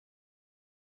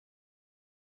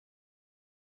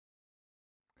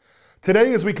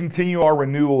Today, as we continue our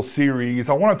renewal series,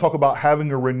 I want to talk about having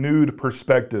a renewed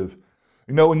perspective.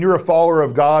 You know, when you're a follower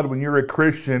of God, when you're a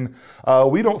Christian,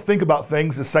 we don't think about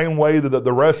things the same way that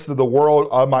the rest of the world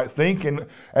might think, and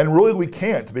really we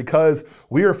can't, because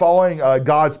we are following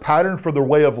God's pattern for the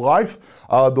way of life,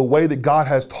 the way that God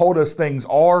has told us things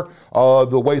are,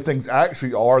 the way things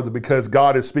actually are, because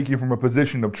God is speaking from a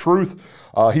position of truth.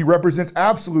 He represents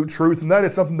absolute truth, and that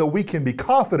is something that we can be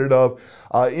confident of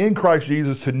in Christ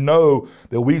Jesus, to know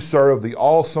that we serve the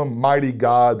awesome, mighty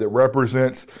God that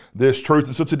represents this truth.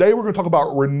 And so today we're going to talk about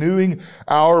renewing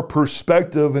our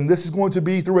perspective, and this is going to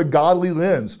be through a godly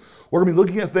lens. We're going to be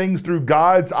looking at things through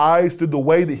God's eyes, through the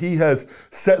way that He has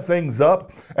set things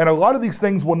up. And a lot of these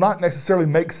things will not necessarily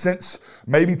make sense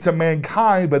maybe to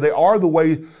mankind, but they are the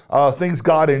way things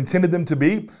God intended them to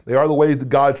be. They are the way that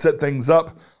God set things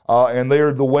up. And they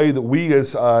are the way that we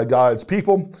as God's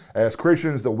people, as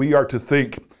Christians, that we are to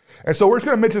think. And so we're just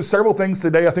going to mention several things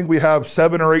today. I think we have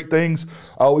 7 or 8 things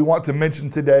we want to mention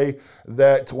today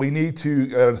that we need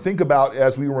to think about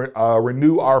as we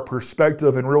renew our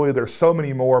perspective. And really, there's so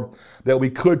many more that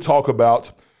we could talk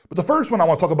about. But the first one I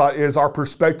want to talk about is our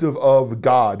perspective of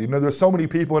God. You know, there's so many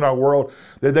people in our world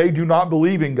that they do not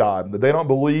believe in God, that they don't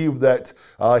believe that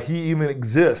He even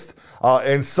exists.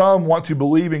 And some want to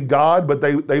believe in God, but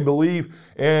they believe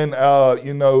in,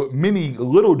 many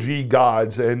little g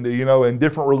gods, and, in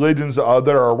different religions that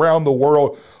are around the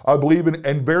world believe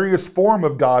in various form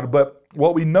of God. But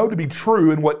what we know to be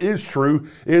true, and what is true,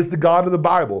 is the God of the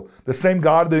Bible. The same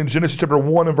God that in Genesis chapter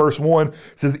 1 and verse 1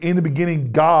 says, in the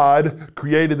beginning God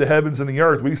created the heavens and the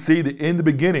earth. We see that in the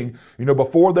beginning,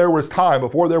 before there was time,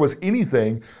 before there was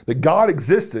anything, that God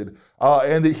existed.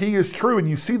 And that He is true, and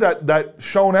you see that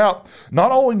shown out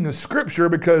not only in the Scripture,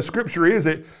 because Scripture is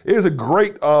a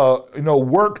great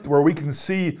work where we can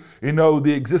see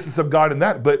the existence of God in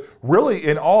that, but really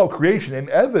in all of creation, and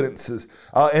evidences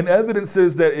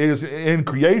that is in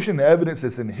creation, evidence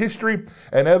that's in history,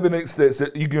 and evidence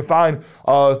that you can find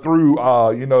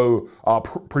through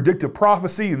predictive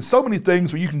prophecy, and so many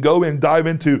things where you can go and dive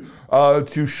into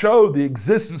to show the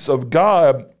existence of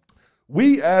God.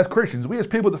 We as Christians, we as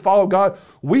people that follow God,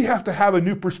 we have to have a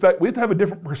new perspective. We have to have a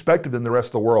different perspective than the rest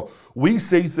of the world. We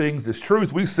see things as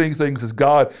truth. We see things as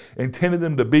God intended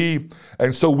them to be.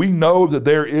 And so we know that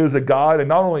there is a God, and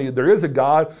not only there is a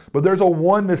God, but there's a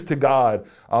oneness to God.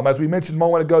 As we mentioned a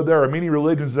moment ago, there are many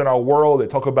religions in our world that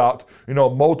talk about,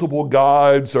 multiple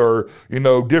gods, or,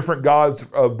 different gods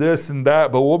of this and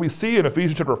that. But what we see in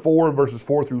Ephesians chapter 4, verses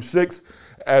 4 through 6,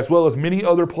 as well as many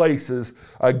other places,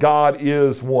 God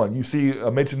is one. You see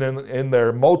mentioned in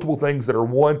there multiple things that are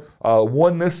one.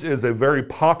 Oneness is a very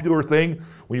popular thing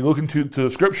when you look into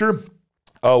the Scripture.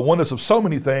 Oneness of so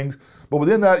many things, but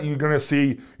within that you're going to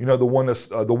see, the oneness,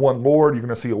 the one Lord. You're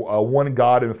going to see one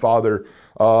God and Father,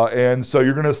 and so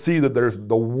you're going to see that there's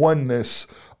the oneness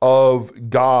of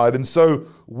God. And so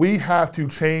we have to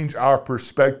change our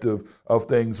perspective of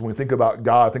things when we think about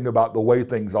God, think about the way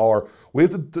things are. We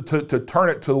have to turn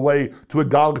it to a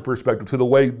godly perspective, to the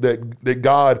way that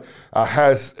God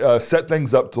has set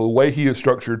things up, to the way He is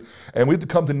structured. And we have to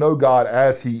come to know God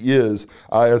as He is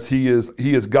He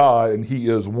is God, and He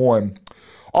is one.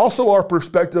 Also, our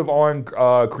perspective on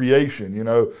creation.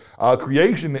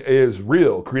 Creation is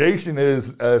real. Creation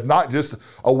is not just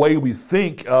a way we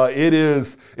think. It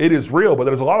is real. But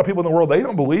there's a lot of people in the world, they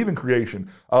don't believe in creation.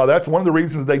 That's one of the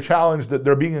reasons they challenge that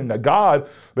there being a God,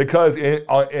 because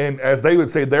and as they would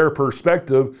say, their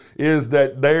perspective is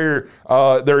that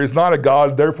there is not a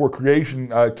God. Therefore, creation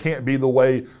can't be the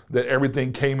way that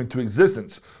everything came into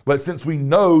existence. But since we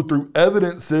know through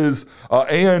evidences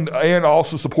and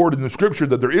also supported in the Scripture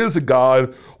that there is a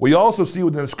God, we also see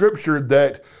within the Scripture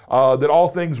that all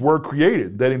things were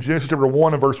created. That in Genesis chapter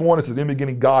 1 and verse 1, it says, in the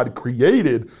beginning God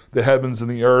created the heavens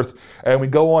and the earth. And we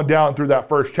go on down through that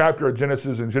first chapter of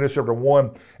Genesis, in Genesis chapter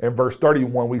 1 and verse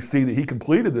 31, we see that He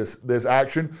completed this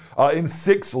action in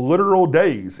 6 literal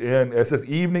days. And it says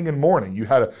evening and morning. You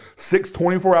had 6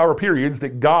 24-hour periods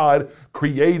that God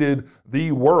created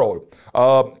the world.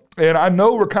 And I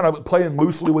know we're kind of playing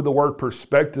loosely with the word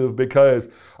perspective, because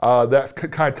that's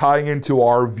kind of tying into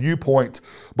our viewpoint.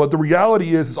 But the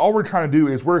reality is all we're trying to do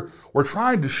is we're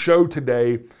trying to show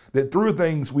today that through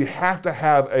things we have to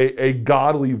have a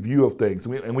godly view of things.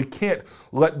 And we can't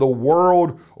let the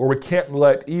world, or we can't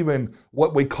let even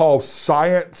what we call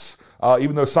science,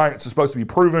 even though science is supposed to be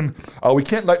proven, we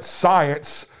can't let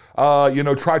science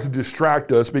try to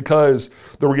distract us, because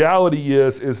the reality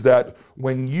is that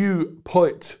when you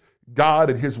put God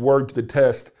and His Word to the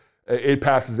test, it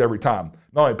passes every time.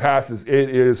 Not only passes, it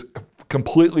is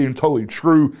completely and totally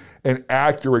true and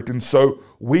accurate. And so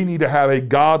we need to have a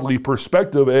godly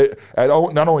perspective at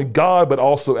not only God, but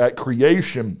also at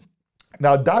creation.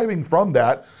 Now, diving from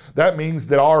that, that means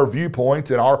that our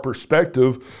viewpoint and our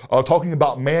perspective of talking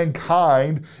about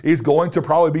mankind is going to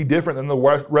probably be different than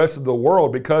the rest of the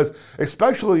world, because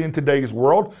especially in today's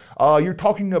world, you're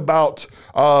talking about,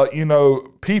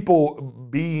 people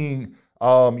being,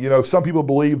 some people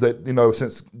believe that,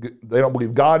 since they don't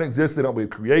believe God exists, they don't believe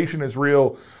creation is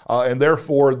real, and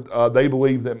therefore they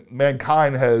believe that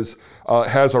mankind has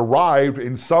arrived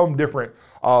in some different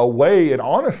way. And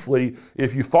honestly,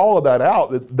 if you follow that out,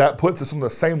 that puts us on the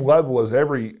same level as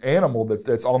every animal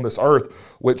that's on this earth,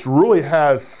 which really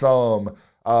has some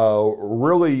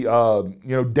really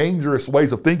dangerous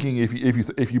ways of thinking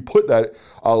if you put that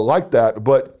like that.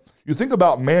 But you think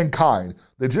about mankind.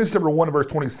 The Genesis chapter 1 verse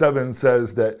 27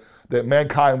 says that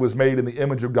mankind was made in the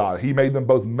image of God. He made them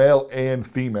both male and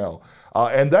female.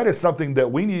 And that is something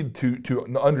that we need to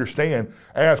understand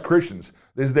as Christians,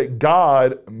 is that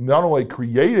God not only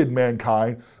created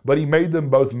mankind, but he made them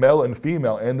both male and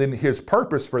female. And then his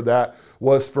purpose for that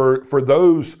was for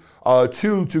those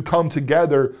two to come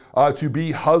together to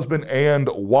be husband and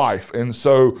wife. And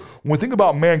so when we think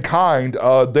about mankind,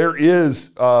 there is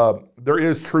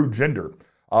true gender.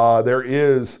 There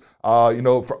is,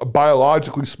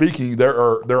 biologically speaking, there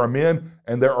are men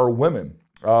and there are women.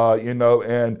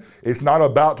 And it's not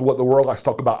about what the world likes to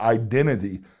talk about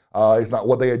identity. It's not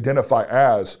what they identify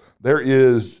as. There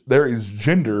is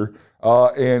gender,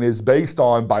 and it's based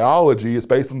on biology. It's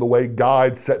based on the way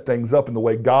God set things up and the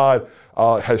way God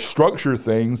has structured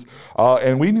things.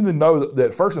 And we need to know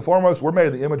that first and foremost, we're made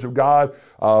in the image of God.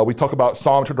 We talk about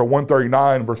Psalm chapter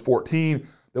 139, verse 14,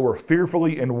 that we're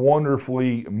fearfully and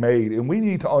wonderfully made. And we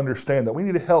need to understand that. We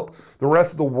need to help the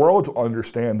rest of the world to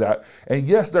understand that. And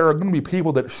yes, there are going to be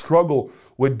people that struggle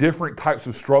with different types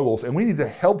of struggles, and we need to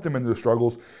help them in their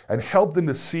struggles and help them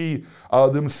to see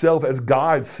themselves as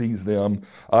God sees them,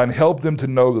 and help them to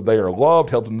know that they are loved,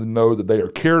 help them to know that they are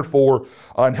cared for,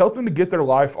 and help them to get their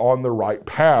life on the right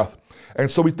path. And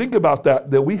so we think about that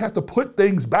we have to put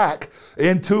things back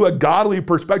into a godly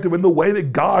perspective in the way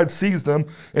that God sees them,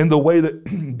 in the way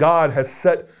that God has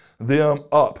set them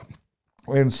up.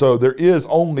 And so there is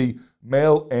only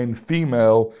male and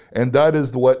female, and that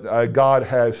is what God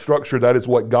has structured. That is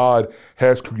what God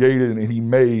has created and he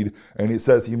made. And it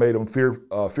says he made them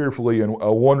fearfully and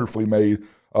wonderfully made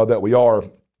that we are.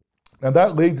 And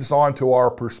that leads us on to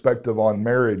our perspective on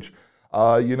marriage.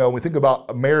 When we think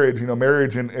about marriage,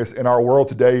 marriage in our world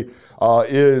today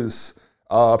is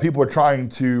people are trying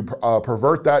to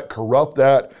pervert that, corrupt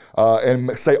that,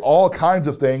 and say all kinds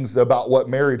of things about what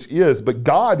marriage is. But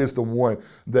God is the one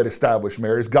that established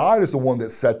marriage. God is the one that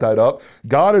set that up.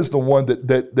 God is the one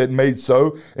that made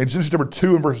so. In Genesis chapter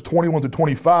 2 and verses 21 to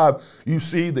 25, you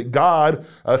see that God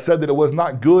said that it was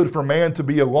not good for man to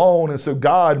be alone. And so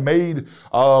God made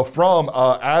from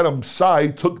Adam's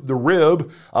side, took the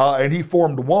rib, and he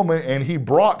formed woman, and he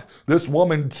brought this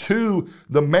woman to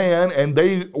the man, and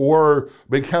they were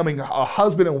becoming a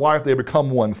husband and wife. They become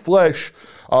one flesh.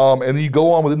 And then you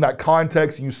go on within that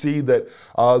context, and you see that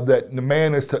the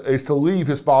man is to leave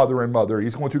his father and mother.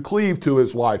 He's going to cleave to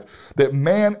his wife. That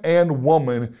man and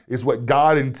woman is what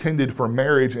God intended for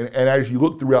marriage. And as you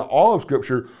look throughout all of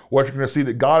Scripture, what you're going to see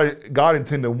that God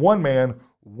intended one man,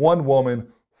 one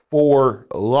woman for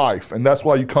life. And that's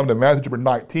why you come to Matthew chapter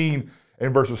 19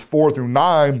 and verses 4 through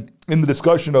 9 in the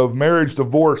discussion of marriage,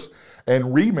 divorce,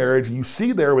 and remarriage. And you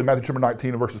see there with Matthew chapter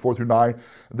 19 and verses 4 through 9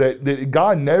 that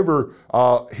God never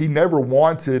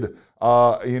wanted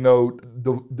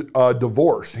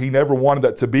divorce. He never wanted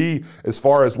that to be as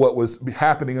far as what was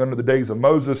happening under the days of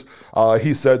Moses.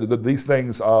 He said that these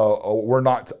things were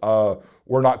not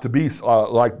to be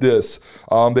like this.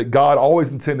 That God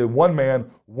always intended one man,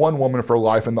 one woman for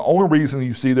life. And the only reason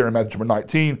you see there in Matthew chapter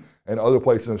 19 and other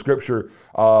places in Scripture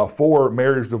for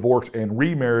marriage, divorce, and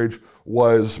remarriage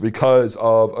was because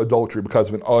of adultery, because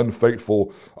of an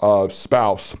unfaithful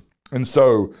spouse. And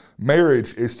so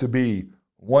marriage is to be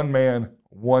one man,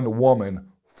 one woman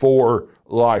for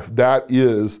life. That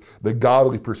is the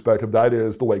godly perspective. That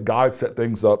is the way God set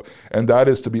things up, and that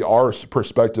is to be our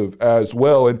perspective as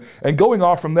well. And going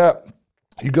off from that,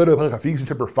 you go to Ephesians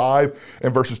chapter 5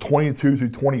 and verses 22 through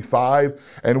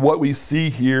 25, and what we see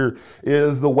here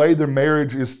is the way the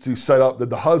marriage is to set up,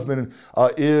 that the husband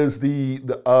is the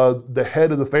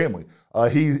head of the family.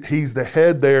 He's the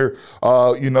head there,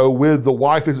 with the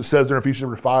wife, as it says there in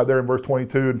Ephesians chapter 5 there in verse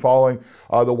 22 and following.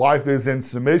 The wife is in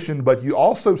submission, but you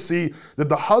also see that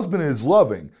the husband is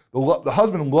loving. The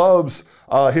husband loves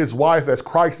his wife as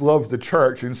Christ loves the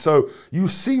church. And so you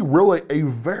see really a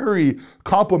very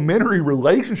complementary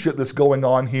relationship that's going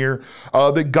on here,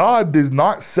 that God does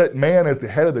not set man as the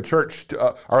head of the church,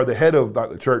 or the head of, not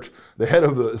the church, the head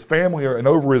of his family and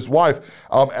over his wife,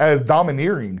 as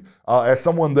domineering, as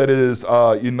someone that is,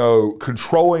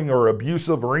 controlling or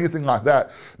abusive or anything like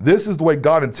that. This is the way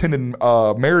God intended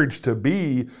marriage to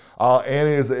be, and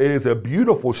it is a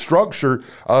beautiful structure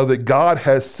that God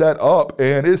has set up,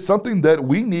 and it's something that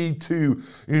we need to,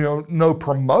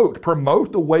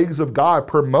 promote the ways of God,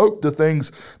 promote the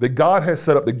things that God has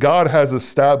set up, that God has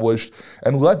established,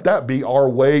 and let that be our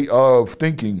way of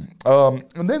thinking.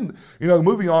 And then,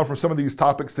 moving on from some of these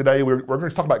topics today, we're going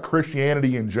to talk about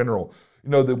Christianity in general.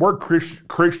 The word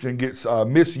Christian gets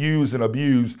misused and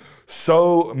abused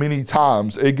so many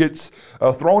times. It gets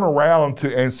thrown around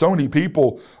and so many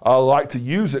people like to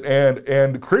use it.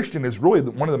 And Christian is really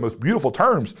one of the most beautiful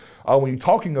terms when you're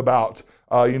talking about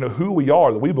who we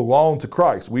are, that we belong to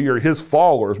Christ. We are his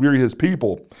followers. We are his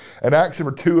people. In Acts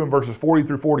chapter 2 and verses 40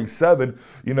 through 47,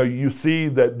 you see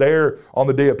that there on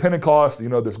the day of Pentecost,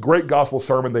 this great gospel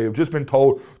sermon, they have just been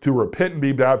told to repent and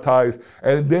be baptized.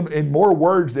 And then in more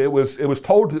words, it was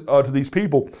told to these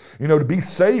people, to be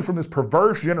saved from this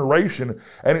perverse generation.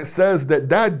 And it says that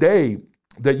day,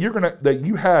 that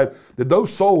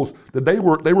those souls, that they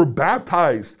were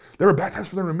baptized. They were baptized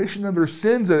for the remission of their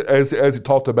sins, as he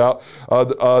talked about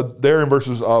there in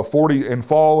verses 40 and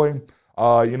following.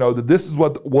 That this is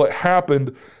what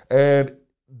happened, and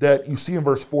that you see in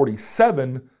verse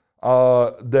 47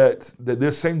 that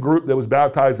this same group that was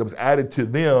baptized, that was added to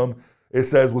them, it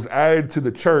says was added to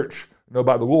the church,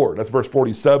 by the Lord. That's verse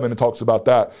 47. It talks about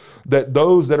that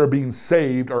those that are being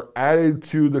saved are added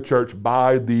to the church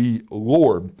by the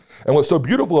Lord. And what's so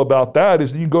beautiful about that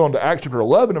is you can go on to Acts chapter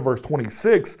 11 and verse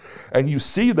 26, and you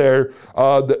see there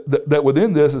that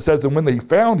within this, it says, and when they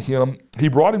found him, he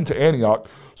brought him to Antioch.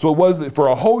 So it was that for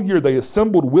a whole year they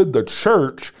assembled with the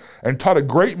church and taught a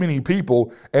great many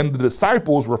people, and the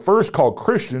disciples were first called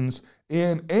Christians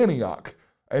in Antioch.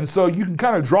 And so you can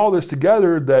kind of draw this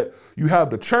together, that you have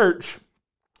the church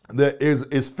that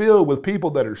is filled with people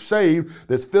that are saved,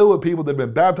 that's filled with people that have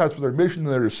been baptized for their remission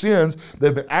of their sins, that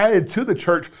have been added to the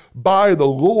church by the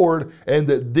Lord, and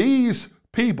that these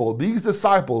people, these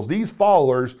disciples, these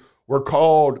followers were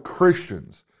called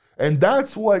Christians. And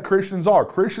that's what Christians are.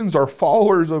 Christians are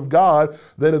followers of God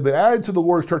that have been added to the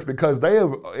Lord's church because they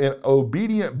have, in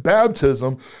obedient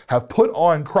baptism, have put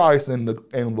on Christ, and the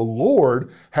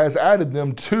Lord has added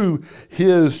them to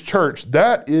his church.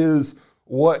 That is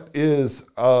what is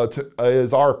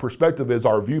our perspective, is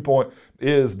our viewpoint,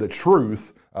 is the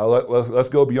truth. Let's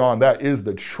go beyond that, is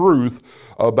the truth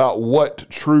about what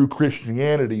true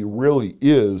Christianity really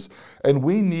is. And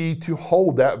we need to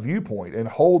hold that viewpoint and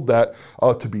hold that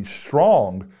to be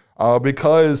strong,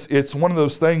 because it's one of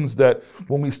those things that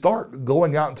when we start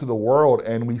going out into the world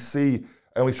and we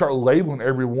start labeling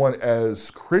everyone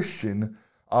as Christian,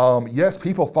 yes,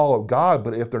 people follow God,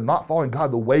 but if they're not following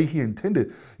God the way he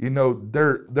intended,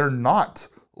 they're not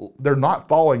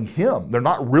following him. They're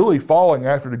not really following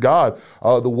after the God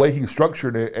the way he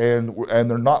structured it, and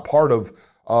they're not part of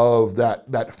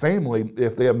that family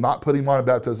if they have not put him on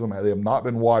baptism, they have not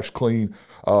been washed clean,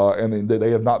 and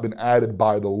they have not been added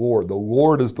by the Lord. The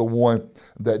Lord is the one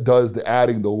that does the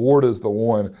adding. The Lord is the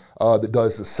one that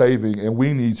does the saving, and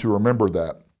we need to remember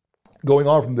that. Going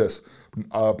on from this,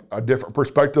 a different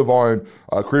perspective on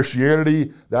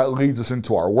Christianity, that leads us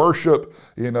into our worship.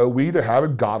 We need to have a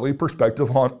godly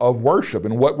perspective of worship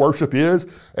and what worship is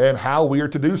and how we are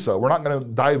to do so. We're not going to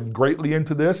dive greatly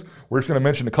into this. We're just going to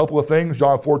mention a couple of things.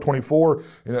 John 4:24,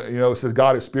 it says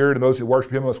God is spirit, and those who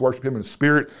worship him must worship him in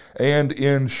spirit and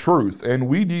in truth. And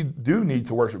we do need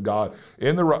to worship God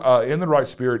in the right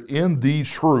spirit, in the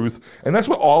truth. And that's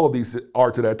what all of these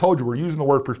are today. I told you we're using the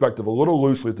word perspective a little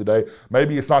loosely today.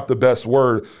 Maybe it's not the best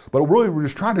word, but really we're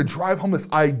just trying to drive home this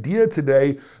idea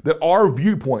today that our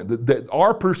viewpoint, that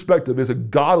our perspective is a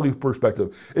godly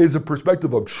perspective, is a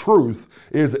perspective of truth,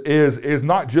 is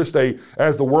not just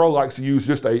as the world likes to use,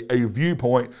 just a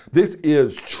viewpoint. This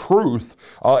is truth,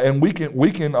 and we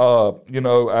can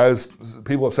as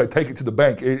people have said, take it to the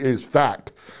bank. It is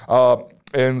fact.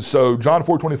 And so John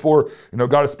 4:24,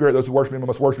 God is spirit, those who worship him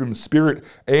must worship him in spirit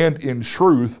and in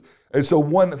truth. And so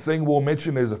one thing we'll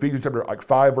mention is Ephesians chapter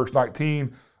 5, verse 19,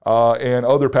 and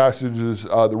other passages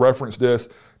that reference this,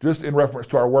 just in reference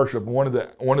to our worship. One of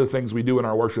the things we do in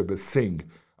our worship is sing.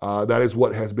 That is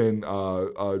what has been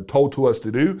told to us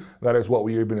to do. That is what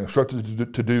we have been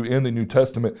instructed to do in the New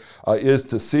Testament, is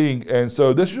to sing. And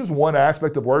so this is just one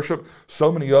aspect of worship,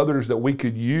 so many others that we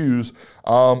could use,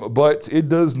 but it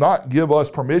does not give us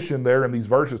permission there in these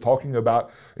verses talking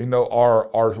about,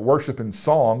 our worship and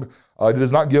song. It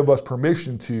does not give us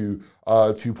permission to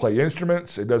play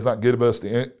instruments. It does not give us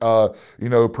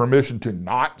the permission to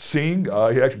not sing.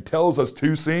 He actually tells us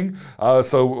to sing,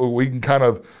 so we can kind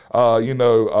of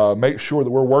make sure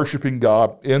that we're worshiping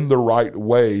God in the right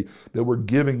way, that we're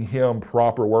giving Him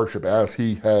proper worship as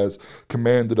He has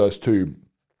commanded us to.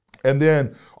 And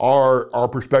then our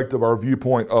perspective, our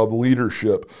viewpoint of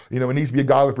leadership, it needs to be a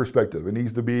godly perspective. It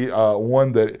needs to be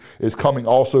one that is coming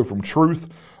also from truth.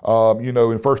 In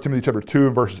 1 Timothy chapter 2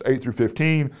 and verses 8 through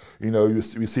 15, you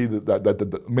see that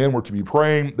the men were to be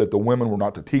praying, that the women were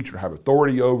not to teach or have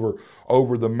authority over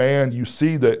the man. You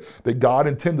see that God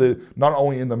intended, not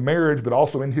only in the marriage, but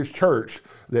also in His church,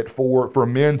 that for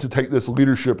men to take this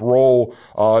leadership role,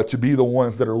 to be the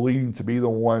ones that are leading, to be the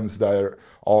ones that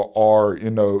are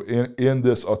in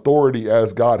this authority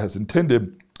as God has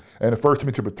intended. And in 1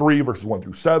 Timothy chapter 3, verses 1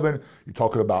 through 7, you're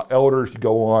talking about elders. You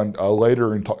go on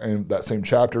later in that same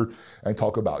chapter and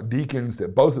talk about deacons,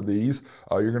 that both of these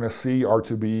you're going to see are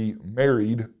to be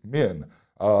married men.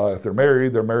 If they're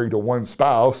married to one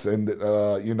spouse, and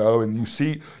and you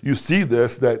see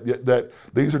this, that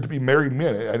these are to be married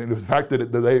men, and the fact that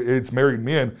it's married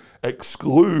men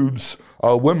excludes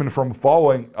women from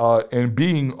following and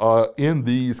being in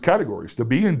these categories. To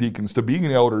being deacons, to being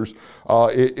elders,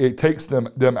 it takes them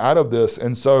out of this,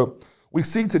 and so. We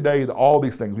see today that all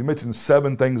these things, we mentioned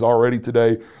 7 things already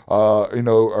today,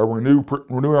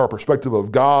 renewing our perspective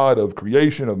of God, of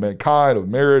creation, of mankind, of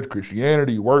marriage,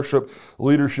 Christianity, worship,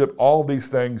 leadership, all of these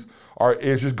things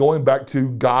is just going back to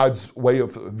God's way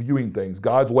of viewing things,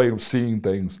 God's way of seeing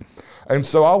things. And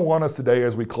so I want us today,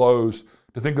 as we close,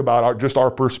 to think about our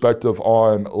perspective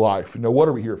on life. What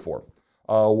are we here for?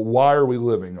 Why are we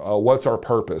living? What's our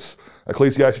purpose?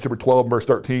 Ecclesiastes chapter 12, verse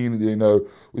 13,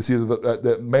 we see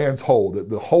that man's whole, that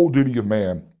the whole duty of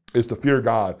man is to fear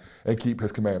God and keep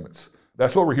His commandments.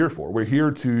 That's what we're here for. We're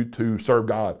here to serve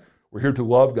God. We're here to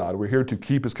love God. We're here to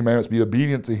keep His commandments, be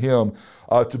obedient to Him,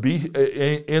 to be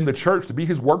in the church, to be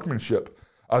His workmanship,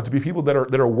 to be people that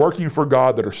are working for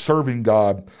God, that are serving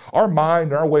God. Our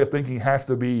mind and our way of thinking has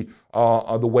to be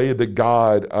the way that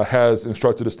God has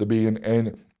instructed us to be.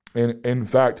 And in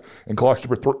fact, in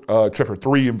Colossians chapter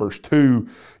 3 and verse 2,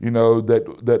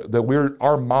 that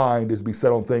our mind is to be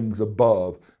set on things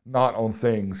above, not on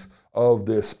things of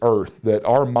this earth. That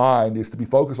our mind is to be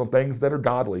focused on things that are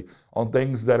godly, on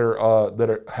things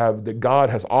that God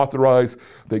has authorized,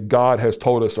 that God has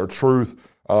told us are truth,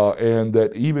 and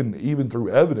that even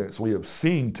through evidence we have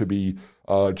seen to be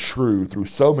true through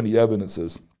so many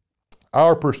evidences.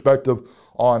 Our perspective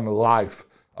on life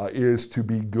is to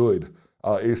be good.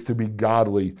 Is to be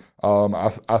godly.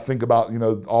 I think about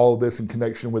all of this in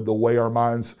connection with the way our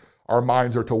minds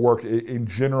are to work in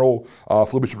general.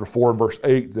 Philippians chapter 4 and verse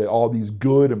 8, that all these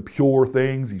good and pure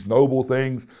things, these noble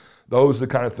things, those are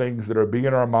the kind of things that are being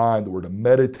in our mind that we're to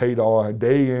meditate on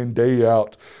day in, day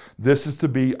out. This is to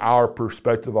be our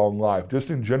perspective on life. Just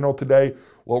in general today,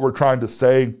 what we're trying to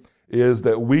say is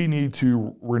that we need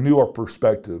to renew our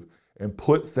perspective and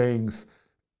put things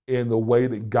in the way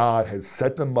that God has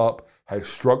set them up, has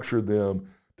structured them,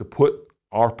 to put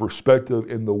our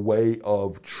perspective in the way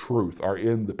of truth, or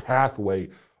in the pathway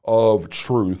of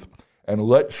truth, and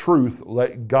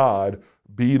let God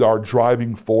be our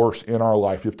driving force in our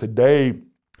life.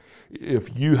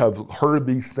 If you have heard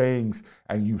these things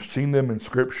and you've seen them in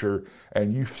Scripture,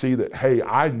 and you see that, hey,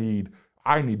 I need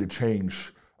to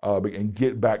change and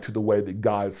get back to the way that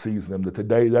God sees them, that's a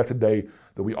day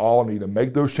that we all need to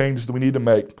make those changes that we need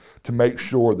to make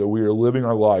sure that we are living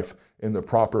our life in the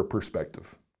proper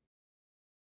perspective.